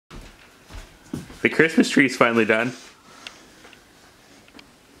The Christmas tree's finally done.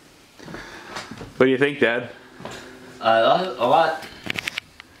 What do you think, Dad? A lot.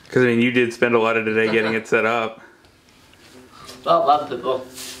 Because, I mean, you did spend a lot of the day getting it set up. Well, a lot of people.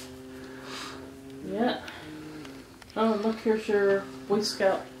 Yeah. Oh, look, here's your Boy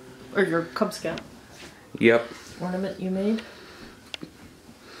Scout, or your Cub Scout Yep. ornament you made.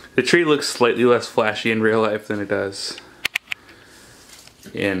 The tree looks slightly less flashy in real life than it does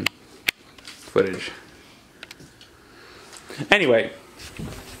in footage. Anyway,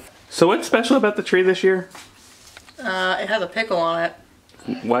 so what's special about the tree this year? It has a pickle on it.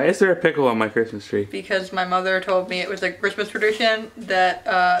 Why is there a pickle on my Christmas tree? Because my mother told me it was a Christmas tradition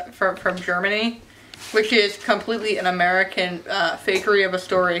that from Germany, which is completely an American fakery of a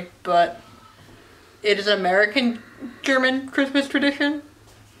story, but it is an American-German Christmas tradition.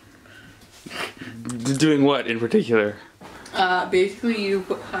 Doing what in particular? Basically, you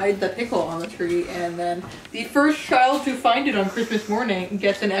hide the pickle on the tree, and then the first child to find it on Christmas morning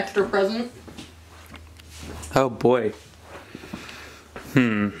gets an extra present. Oh boy.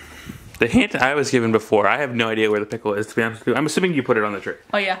 The hint I was given before, I have no idea where the pickle is, to be honest with you. I'm assuming you put it on the tree.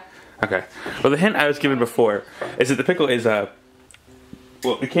 Oh, yeah. Okay. Well, the hint I was given before is that the pickle is well,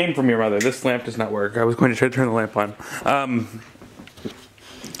 it came from your mother. This lamp does not work. I was going to try to turn the lamp on.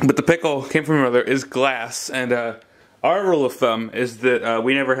 But the pickle came from your mother, is glass, and our rule of thumb is that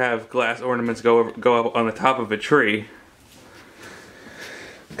we never have glass ornaments go up on the top of a tree.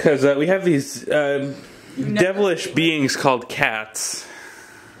 Because we have these devilish beings called cats,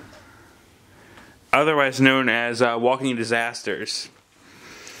 otherwise known as walking disasters.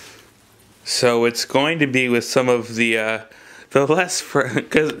 So it's going to be with some of the less,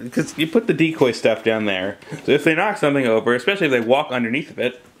 because you put the decoy stuff down there. So if they knock something over, especially if they walk underneath of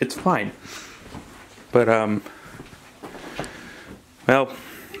it, it's fine. But well,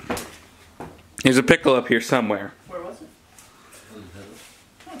 there's a pickle up here somewhere. Where was it?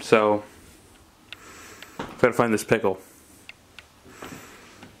 So gotta find this pickle.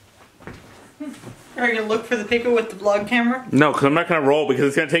 Are you gonna look for the pickle with the vlog camera? No, because I'm not gonna roll, because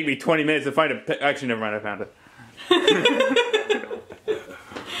it's gonna take me 20 minutes to find a actually, never mind, I found it.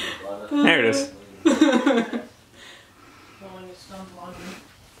 There it is.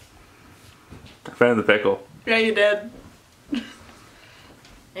 I found the pickle. Yeah, you did.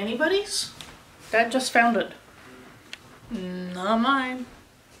 Anybody's? Dad just found it. Not mine.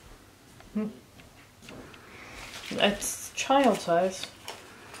 It's child size.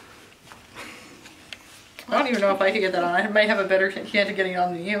 I don't even know if I could get that on. I might have a better chance of getting it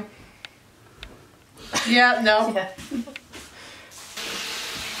on than you. Yeah, no. Yeah.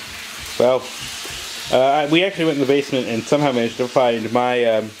 Well, we actually went in the basement and somehow managed to find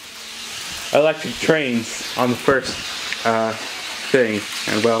my electric trains on the first thing.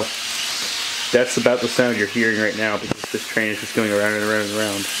 And well, that's about the sound you're hearing right now, because this train is just going around and around and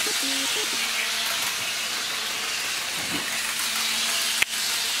around.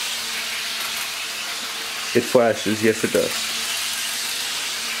 It flashes, yes it does.